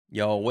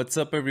Yo, what's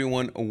up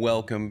everyone?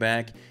 Welcome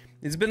back.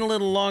 It's been a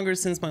little longer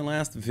since my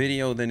last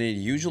video than it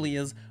usually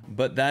is,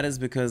 but that is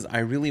because I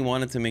really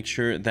wanted to make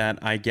sure that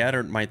I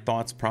gathered my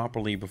thoughts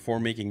properly before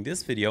making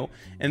this video,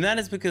 and that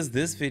is because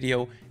this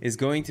video is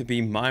going to be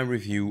my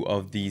review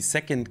of the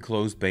second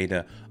closed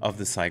beta of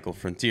the Cycle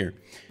Frontier.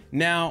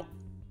 Now,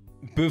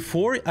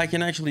 before I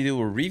can actually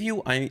do a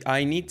review,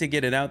 I need to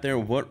get it out there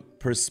what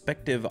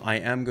perspective I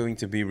am going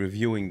to be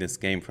reviewing this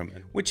game from,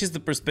 which is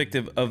the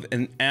perspective of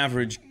an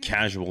average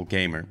casual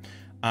gamer.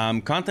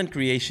 Content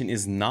creation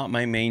is not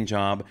my main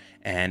job,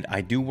 and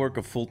I do work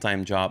a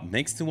full-time job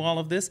next to all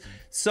of this,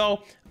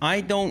 so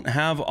I don't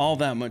have all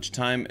that much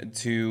time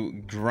to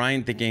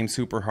grind the game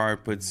super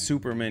hard, put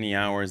super many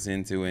hours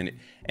into it,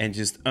 and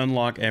just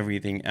unlock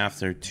everything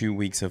after 2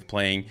 weeks of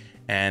playing,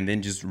 and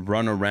then just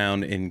run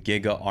around in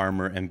Giga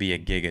armor and be a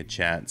Giga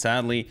chat.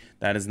 Sadly,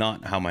 that is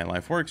not how my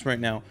life works right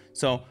now,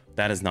 so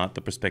that is not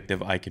the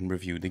perspective I can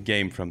review the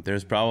game from.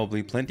 There's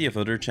probably plenty of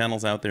other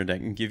channels out there that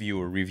can give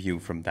you a review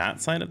from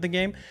that side of the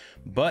game,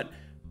 but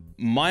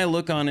my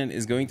look on it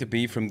is going to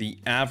be from the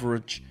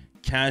average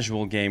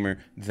casual gamer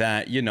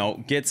that, you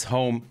know, gets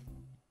home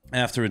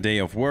after a day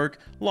of work,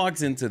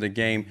 logs into the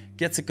game,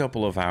 gets a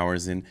couple of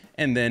hours in,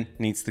 and then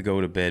needs to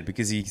go to bed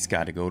because he's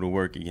got to go to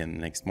work again the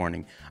next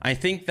morning. I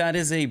think that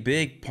is a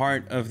big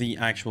part of the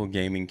actual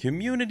gaming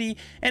community,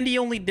 and the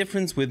only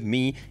difference with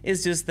me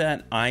is just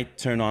that I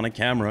turn on a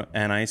camera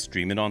and I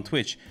stream it on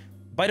Twitch.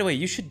 By the way,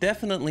 you should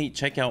definitely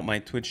check out my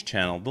Twitch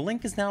channel. The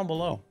link is down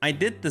below. I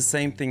did the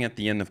same thing at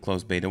the end of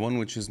Closed Beta 1,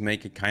 which was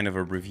make a kind of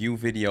a review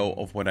video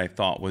of what I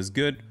thought was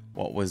good,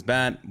 what was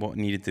bad, what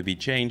needed to be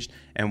changed,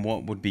 and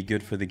what would be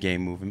good for the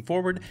game moving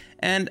forward.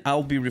 And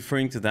I'll be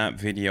referring to that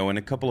video and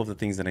a couple of the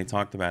things that I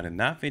talked about in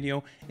that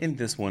video in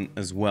this one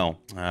as well.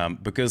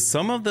 Because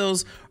some of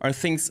those are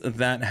things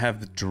that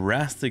have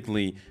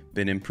drastically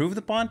been improved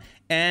upon,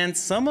 and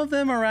some of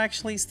them are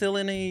actually still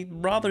in a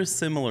rather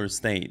similar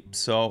state.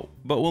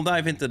 But we'll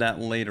dive into that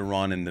later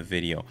on in the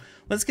video.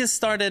 Let's get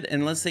started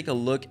and let's take a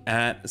look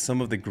at some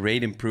of the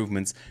great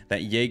improvements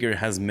that Jaeger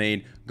has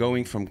made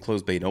going from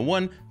Closed Beta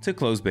 1 to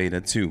Closed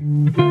Beta 2.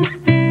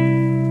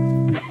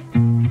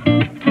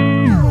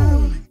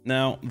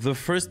 Now, the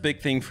first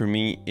big thing for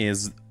me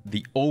is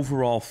the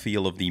overall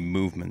feel of the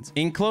movement.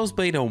 In Closed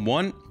Beta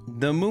 1,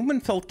 the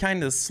movement felt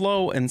kind of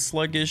slow and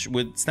sluggish,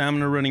 with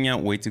stamina running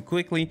out way too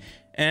quickly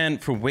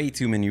and for way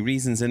too many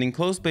reasons. And in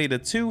Closed Beta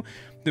 2,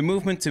 the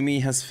movement to me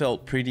has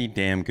felt pretty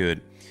damn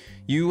good.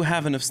 You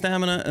have enough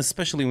stamina,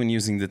 especially when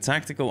using the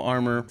tactical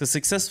armor, to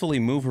successfully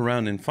move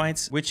around in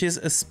fights, which is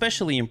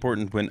especially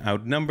important when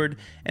outnumbered,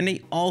 and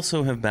they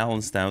also have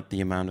balanced out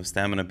the amount of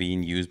stamina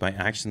being used by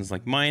actions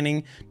like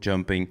mining,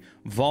 jumping,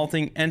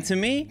 vaulting, and to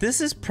me,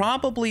 this is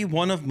probably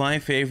one of my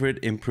favorite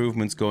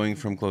improvements going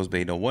from Closed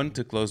Beta 1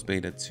 to Closed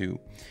Beta 2.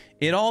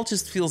 It all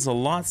just feels a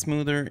lot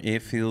smoother,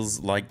 it feels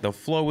like the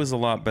flow is a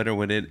lot better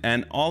with it,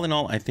 and all in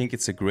all, I think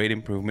it's a great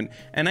improvement,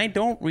 and I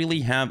don't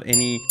really have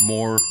any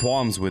more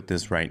qualms with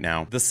this right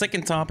now. The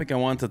second topic I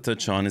want to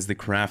touch on is the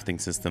crafting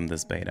system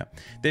this beta.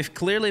 They've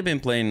clearly been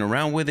playing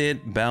around with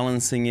it,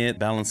 balancing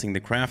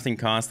the crafting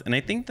cost, and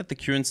I think that the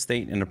current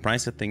state and the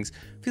price of things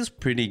feels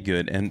pretty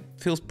good and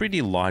feels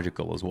pretty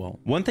logical as well.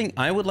 One thing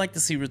I would like to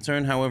see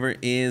return, however,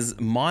 is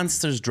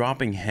monsters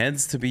dropping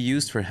heads to be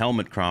used for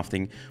helmet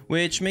crafting,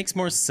 which makes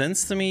more sense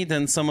to me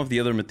than some of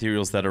the other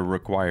materials that are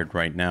required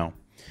right now.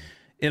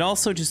 It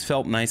also just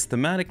felt nice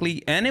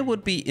thematically, and it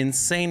would be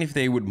insane if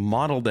they would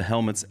model the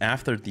helmets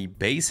after the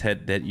base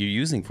head that you're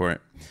using for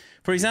it.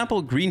 For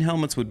example, green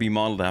helmets would be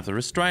modeled after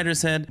a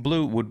Strider's head,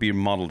 blue would be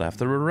modeled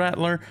after a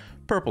Rattler,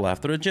 purple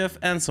after a Jeff,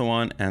 and so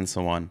on and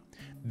so on.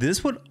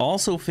 This would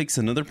also fix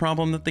another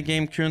problem that the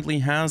game currently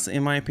has,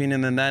 in my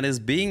opinion, and that is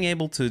being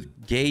able to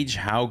gauge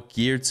how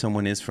geared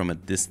someone is from a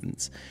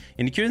distance.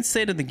 In the current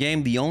state of the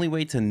game, the only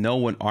way to know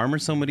what armor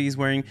somebody is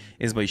wearing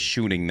is by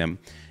shooting them.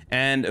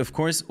 And of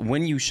course,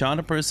 when you shot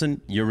a person,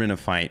 you're in a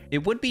fight.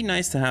 It would be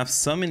nice to have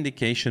some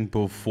indication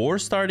before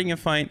starting a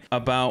fight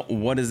about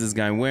what is this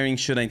guy wearing,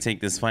 should I take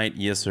this fight,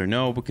 yes or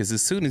no, because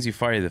as soon as you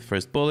fire the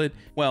first bullet,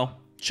 well,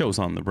 show's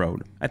on the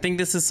road. I think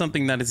this is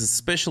something that is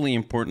especially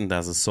important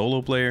as a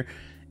solo player,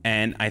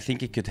 and I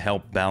think it could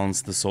help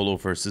balance the solo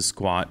versus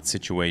squad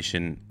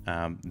situation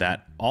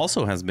that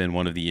also has been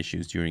one of the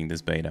issues during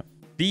this beta.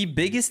 The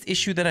biggest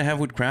issue that I have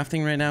with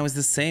crafting right now is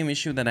the same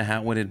issue that I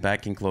had with it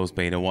back in Closed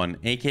Beta 1,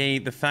 aka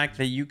the fact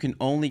that you can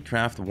only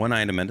craft one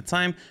item at a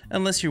time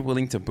unless you're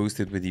willing to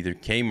boost it with either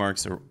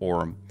K-Marks or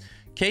Aurum.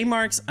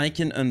 K-Marks I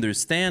can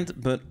understand,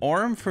 but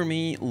Aurum for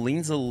me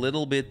leans a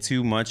little bit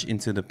too much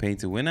into the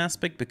pay-to-win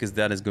aspect because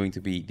that is going to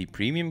be the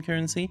premium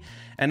currency,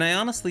 and I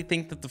honestly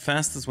think that the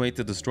fastest way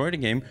to destroy the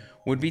game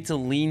would be to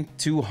lean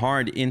too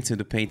hard into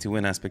the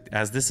pay-to-win aspect,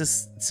 as this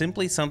is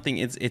simply something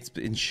it's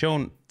been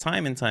shown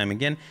time and time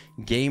again.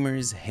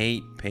 Gamers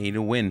hate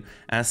pay-to-win.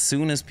 As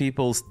soon as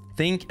people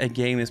think a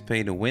game is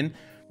pay-to-win,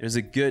 there's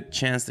a good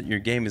chance that your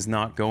game is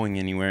not going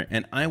anywhere.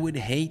 And I would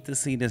hate to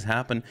see this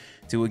happen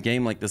to a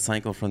game like the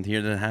Cycle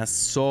Frontier that has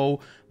so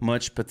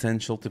much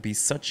potential to be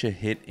such a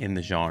hit in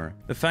the genre.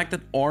 The fact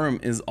that ARM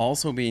is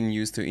also being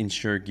used to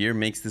insure gear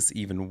makes this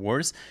even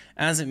worse,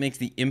 as it makes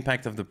the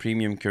impact of the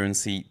premium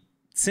currency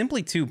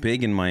simply too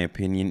big in my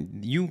opinion.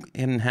 You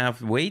can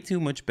have way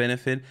too much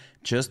benefit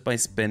just by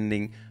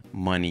spending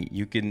money.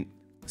 You can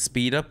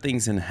speed up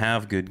things and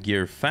have good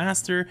gear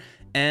faster,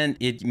 and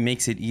it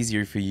makes it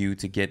easier for you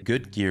to get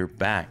good gear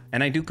back.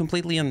 And I do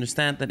completely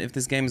understand that if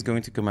this game is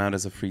going to come out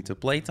as a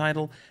free-to-play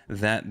title,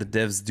 that the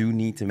devs do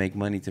need to make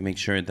money to make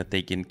sure that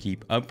they can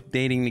keep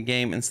updating the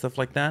game and stuff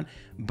like that.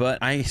 But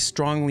I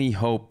strongly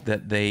hope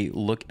that they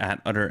look at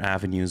other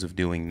avenues of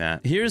doing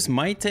that. Here's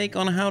my take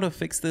on how to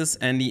fix this,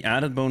 and the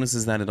added bonus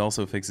is that it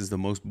also fixes the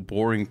most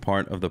boring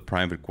part of the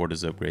private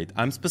quarters upgrade.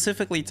 I'm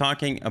specifically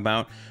talking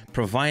about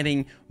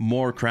providing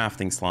more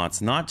crafting slots,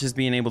 not just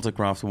being able to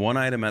craft one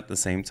item at the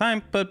same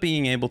time, but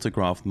being able to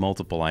craft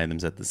multiple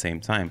items at the same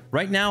time.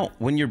 Right now,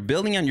 when you're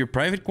building on your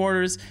private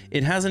quarters,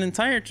 it has an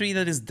entire tree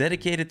that is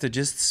dedicated to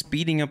just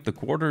speeding up the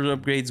quarters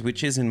upgrades,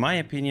 which is, in my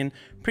opinion,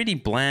 pretty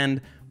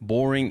bland,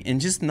 boring, and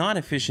just not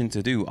efficient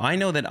to do. I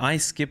know that I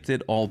skipped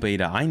it all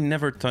beta. I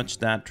never touched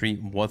that tree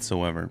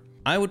whatsoever.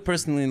 I would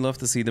personally love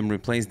to see them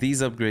replace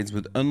these upgrades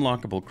with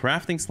unlockable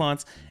crafting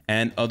slots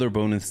and other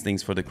bonus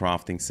things for the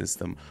crafting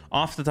system.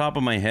 Off the top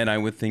of my head, I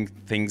would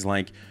think things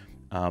like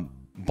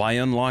by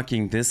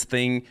unlocking this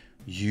thing,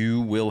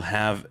 you will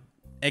have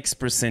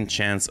X%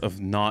 chance of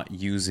not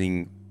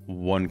using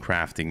one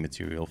crafting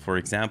material. For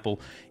example,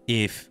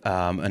 if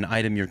an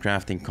item you're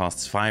crafting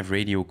costs 5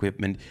 radio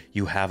equipment,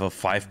 you have a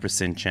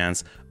 5%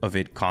 chance of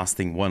it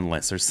costing 1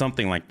 less, or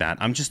something like that.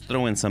 I'm just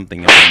throwing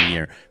something up in the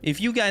air. If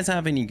you guys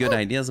have any good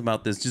ideas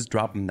about this, just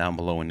drop them down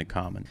below in the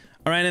comment.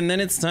 Alright, and then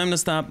it's time to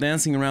stop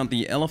dancing around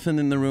the elephant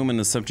in the room and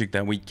the subject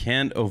that we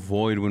can't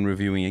avoid when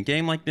reviewing a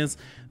game like this,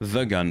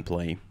 the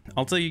gunplay.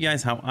 I'll tell you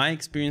guys how I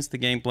experienced the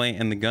gameplay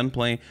and the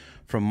gunplay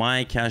from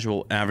my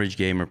casual average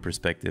gamer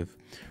perspective.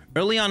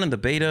 Early on in the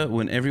beta,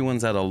 when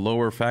everyone's at a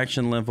lower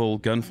faction level,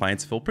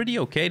 gunfights felt pretty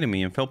okay to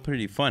me and felt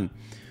pretty fun.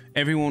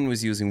 Everyone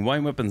was using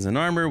white weapons and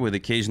armor, with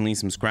occasionally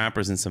some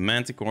scrappers and some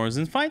manticores,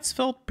 and fights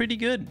felt pretty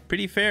good,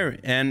 pretty fair,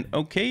 and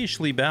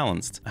occasionally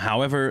balanced.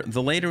 However,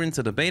 the later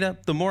into the beta,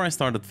 the more I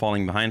started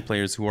falling behind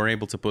players who are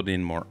able to put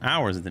in more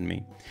hours than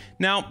me.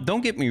 Now, don't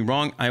get me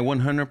wrong, I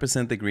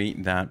 100% agree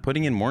that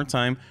putting in more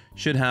time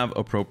should have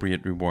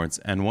appropriate rewards,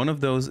 and one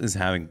of those is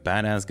having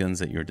badass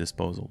guns at your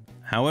disposal.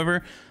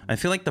 However, I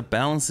feel like the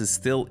balance is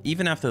still,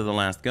 even after the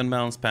last gun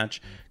balance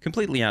patch,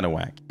 completely out of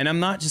whack. And I'm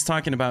not just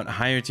talking about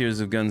higher tiers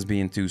of guns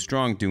being too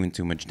strong, doing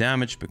too much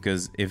damage,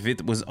 because if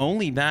it was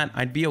only that,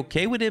 I'd be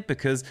okay with it,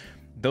 because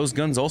those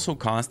guns also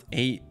cost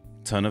a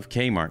ton of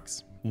K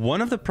marks.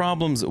 One of the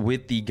problems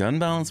with the gun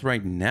balance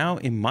right now,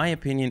 in my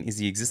opinion, is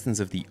the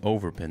existence of the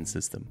overpen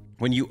system.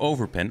 When you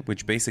overpen,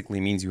 which basically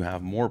means you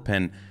have more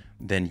pen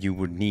than you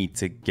would need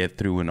to get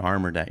through an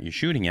armor that you're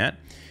shooting at,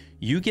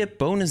 you get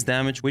bonus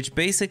damage, which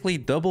basically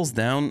doubles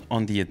down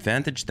on the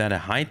advantage that a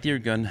high tier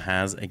gun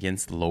has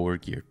against lower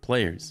gear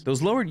players.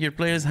 Those lower gear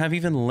players have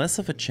even less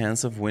of a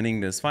chance of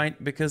winning this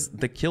fight, because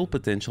the kill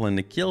potential and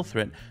the kill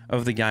threat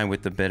of the guy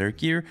with the better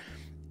gear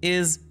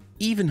is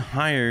even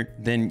higher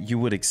than you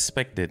would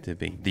expect it to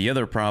be. The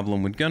other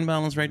problem with gun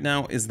balance right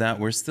now is that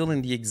we're still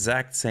in the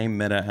exact same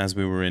meta as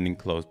we were in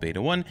closed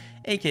beta 1,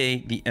 aka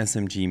the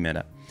SMG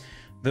meta.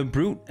 The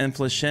Brute and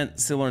Flechette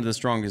still are the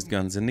strongest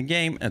guns in the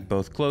game at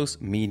both close,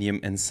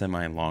 medium, and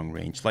semi-long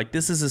range. Like,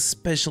 this is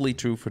especially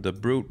true for the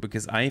Brute,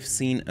 because I've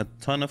seen a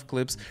ton of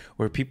clips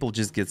where people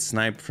just get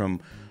sniped from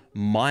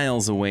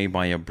miles away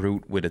by a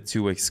Brute with a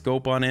 2x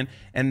scope on it,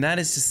 and that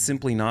is just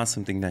simply not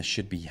something that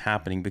should be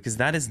happening, because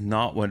that is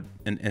not what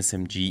an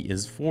SMG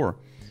is for.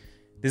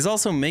 This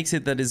also makes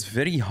it that it's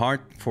very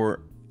hard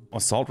for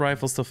assault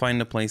rifles to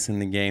find a place in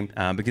the game,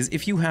 because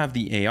if you have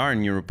the AR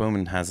and your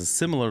opponent has a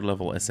similar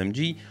level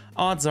SMG,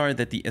 odds are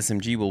that the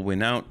SMG will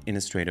win out in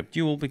a straight up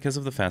duel because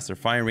of the faster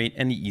fire rate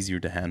and the easier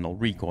to handle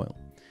recoil.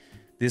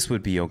 This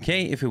would be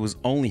okay if it was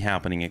only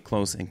happening at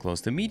close and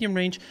close to medium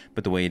range,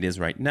 but the way it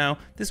is right now,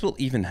 this will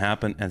even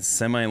happen at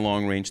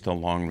semi-long range to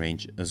long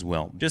range as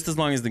well. Just as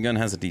long as the gun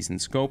has a decent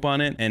scope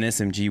on it, an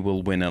SMG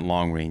will win at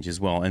long range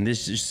as well, and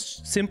this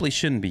just simply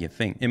shouldn't be a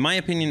thing. In my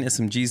opinion,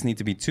 SMGs need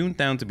to be tuned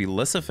down to be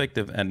less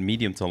effective at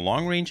medium to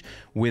long range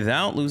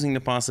without losing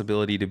the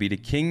possibility to be the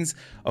kings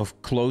of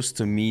close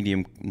to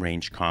medium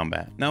range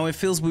combat. Now, it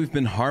feels we've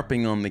been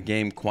harping on the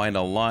game quite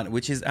a lot,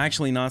 which is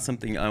actually not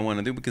something I want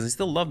to do, because I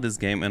still love this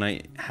game and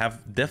I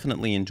have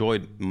definitely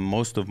enjoyed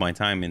most of my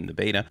time in the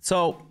beta.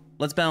 So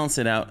let's balance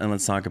it out and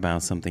let's talk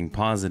about something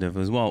positive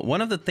as well.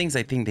 One of the things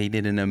I think they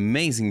did an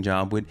amazing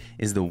job with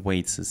is the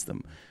weight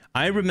system.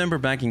 I remember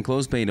back in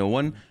closed beta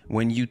 1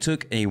 when you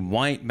took a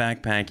white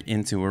backpack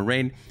into a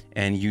raid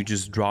and you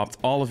just dropped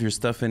all of your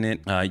stuff in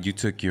it. You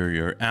took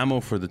your ammo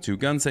for the 2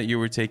 guns that you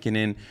were taking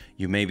in.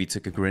 You maybe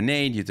took a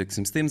grenade, you took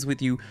some stims with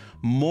you.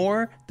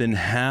 More than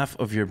half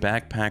of your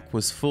backpack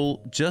was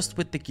full just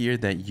with the gear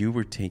that you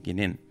were taking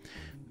in.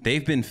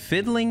 They've been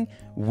fiddling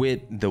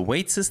with the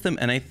weight system,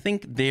 and I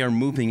think they are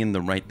moving in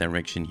the right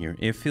direction here.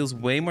 It feels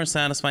way more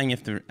satisfying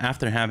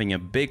after having a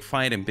big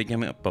fight and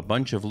picking up a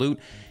bunch of loot.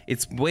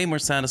 It's way more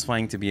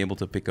satisfying to be able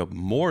to pick up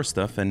more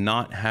stuff and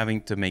not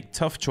having to make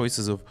tough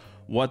choices of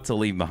what to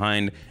leave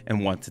behind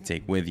and what to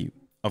take with you.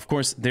 Of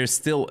course, there's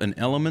still an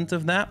element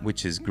of that,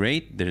 which is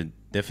great. There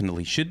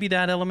definitely should be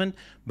that element,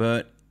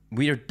 but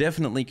we are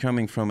definitely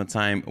coming from a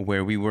time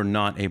where we were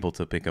not able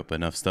to pick up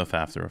enough stuff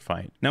after a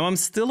fight. Now, I'm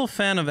still a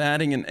fan of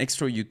adding an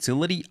extra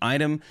utility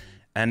item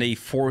and a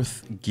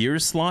 4th gear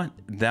slot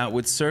that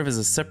would serve as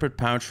a separate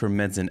pouch for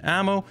meds and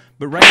ammo,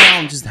 but right now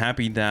I'm just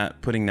happy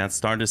that putting that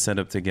starter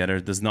setup together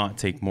does not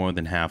take more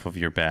than half of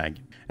your bag.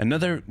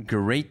 Another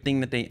great thing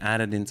that they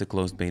added into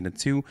Closed Beta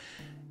 2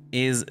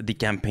 is the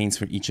campaigns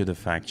for each of the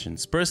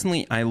factions.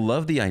 Personally, I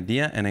love the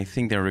idea, and I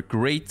think they're a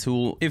great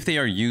tool if they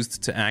are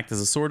used to act as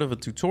a sort of a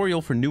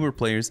tutorial for newer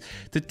players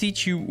to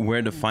teach you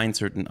where to find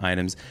certain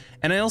items.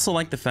 And I also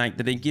like the fact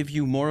that they give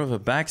you more of a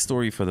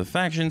backstory for the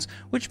factions,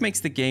 which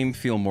makes the game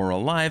feel more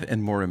alive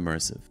and more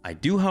immersive. I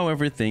do,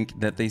 however, think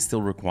that they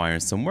still require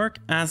some work,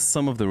 as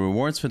some of the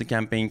rewards for the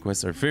campaign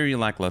quests are very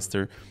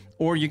lackluster,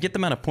 or you get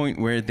them at a point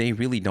where they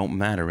really don't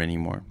matter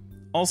anymore.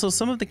 Also,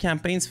 some of the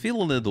campaigns feel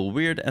a little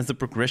weird as the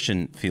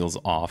progression feels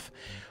off.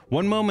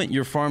 One moment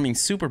you're farming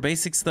super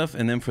basic stuff,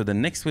 and then for the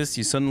next quest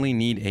you suddenly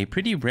need a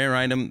pretty rare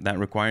item that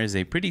requires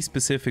a pretty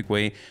specific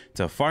way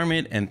to farm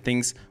it, and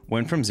things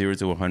went from 0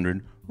 to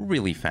 100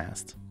 really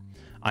fast.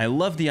 I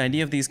love the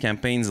idea of these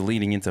campaigns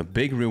leading into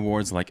big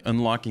rewards like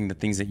unlocking the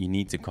things that you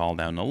need to call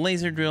down a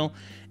laser drill,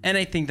 and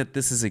I think that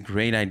this is a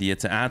great idea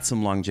to add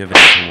some longevity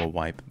to a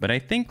wipe, but I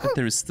think that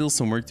there is still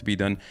some work to be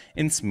done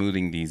in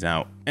smoothing these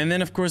out. And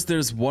then of course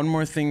there's one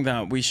more thing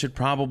that we should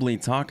probably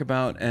talk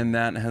about, and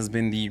that has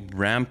been the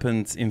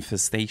rampant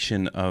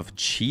infestation of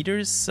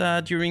cheaters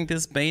during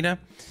this beta.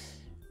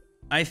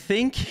 I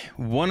think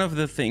one of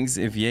the things,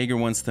 if Jaeger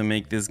wants to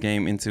make this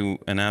game into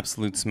an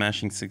absolute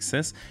smashing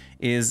success,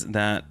 is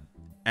that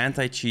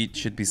anti-cheat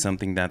should be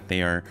something that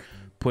they are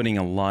putting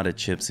a lot of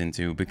chips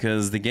into,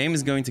 because the game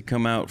is going to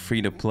come out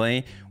free to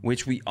play,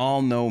 which we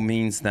all know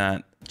means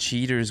that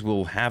cheaters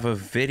will have a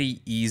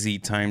very easy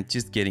time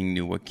just getting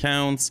new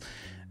accounts.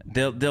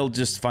 They'll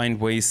just find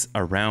ways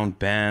around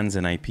bans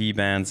and IP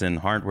bans and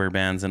hardware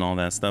bans and all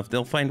that stuff.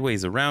 They'll find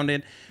ways around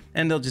it,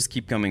 and they'll just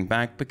keep coming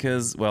back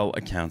because, well,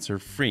 accounts are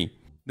free.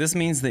 This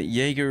means that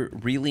Jaeger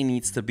really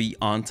needs to be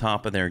on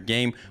top of their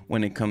game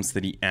when it comes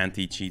to the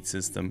anti-cheat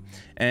system.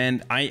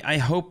 And I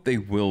hope they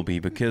will be,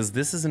 because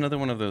this is another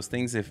one of those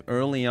things. If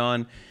early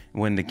on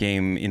when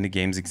in the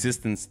game's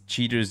existence,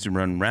 cheaters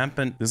run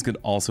rampant, this could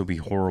also be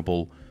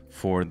horrible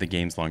for the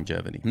game's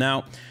longevity.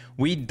 Now,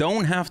 we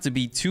don't have to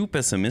be too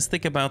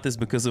pessimistic about this,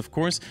 because of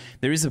course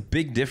there is a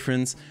big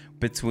difference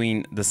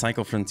between the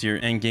Cycle Frontier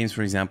and games,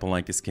 for example,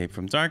 like Escape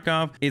from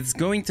Tarkov. It's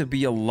going to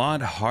be a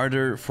lot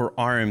harder for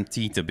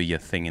RMT to be a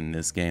thing in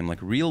this game. Like,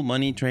 real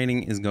money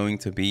trading is going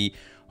to be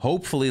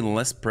hopefully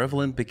less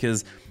prevalent,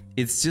 because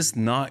it's just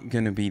not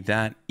going to be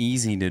that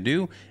easy to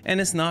do,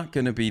 and it's not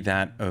going to be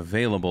that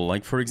available.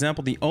 Like, for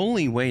example, the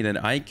only way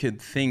that I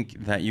could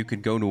think that you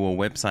could go to a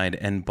website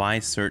and buy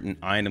certain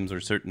items or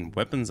certain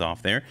weapons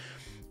off there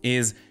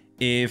is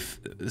if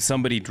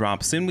somebody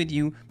drops in with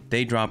you,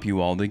 they drop you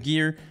all the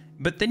gear,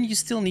 but then you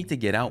still need to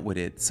get out with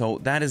it. So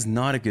that is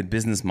not a good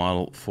business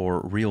model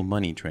for real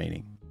money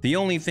trading. The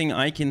only thing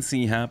I can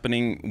see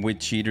happening with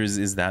cheaters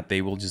is that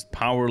they will just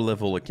power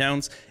level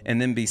accounts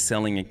and then be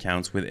selling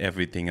accounts with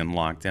everything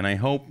unlocked. And I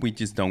hope we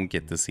just don't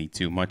get to see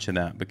too much of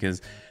that,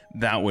 because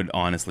that would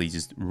honestly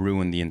just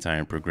ruin the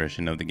entire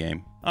progression of the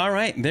game. All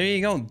right, there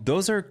you go.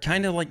 Those are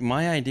kind of like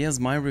my ideas,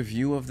 my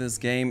review of this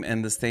game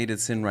and the state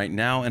it's in right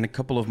now, and a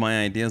couple of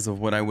my ideas of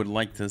what I would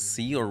like to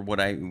see, or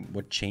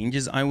what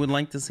changes I would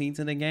like to see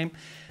to the game.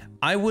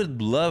 I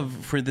would love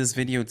for this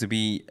video to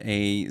be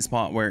a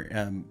spot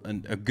where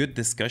a good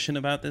discussion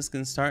about this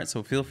can start.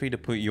 So feel free to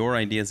put your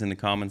ideas in the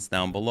comments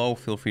down below.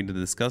 Feel free to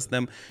discuss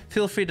them.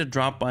 Feel free to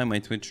drop by my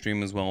Twitch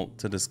stream as well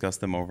to discuss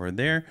them over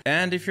there.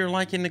 And if you're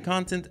liking the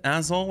content,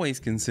 as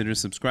always, consider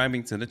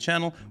subscribing to the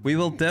channel. We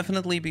will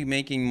definitely be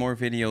making more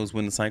videos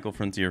when the Cycle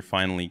Frontier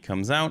finally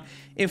comes out.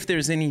 If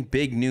there's any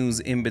big news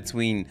in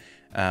between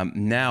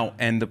now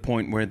and the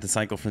point where the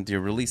Cycle Frontier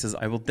releases,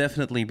 I will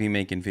definitely be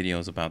making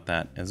videos about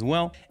that as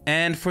well.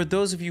 And for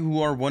those of you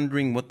who are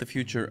wondering what the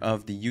future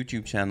of the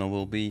YouTube channel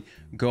will be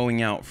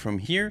going out from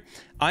here,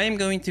 I am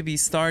going to be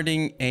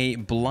starting a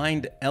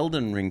blind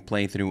Elden Ring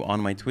playthrough on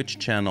my Twitch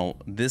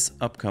channel this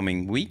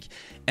upcoming week.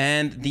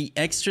 And the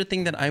extra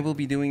thing that I will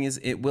be doing is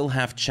it will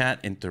have chat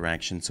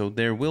interaction. So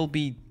there will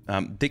be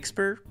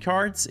Dixper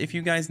cards, if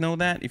you guys know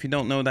that. If you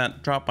don't know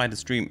that, drop by the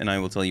stream and I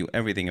will tell you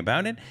everything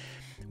about it,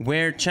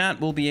 where chat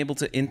will be able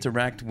to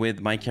interact with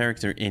my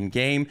character in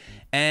game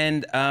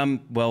and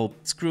well,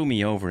 screw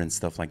me over and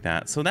stuff like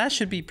that. So that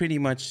should be pretty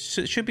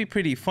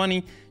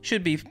funny,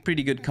 should be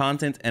pretty good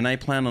content, and I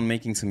plan on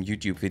making some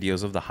YouTube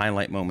videos of the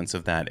highlight moments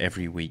of that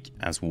every week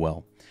as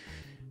well.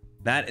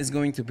 That is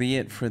going to be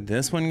it for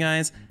this one,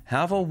 guys.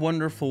 Have a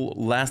wonderful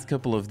last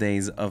couple of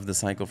days of the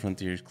Cycle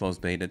Frontiers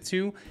Closed Beta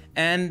 2,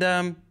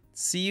 and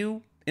see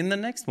you in the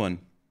next one.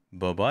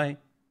 Bye-bye.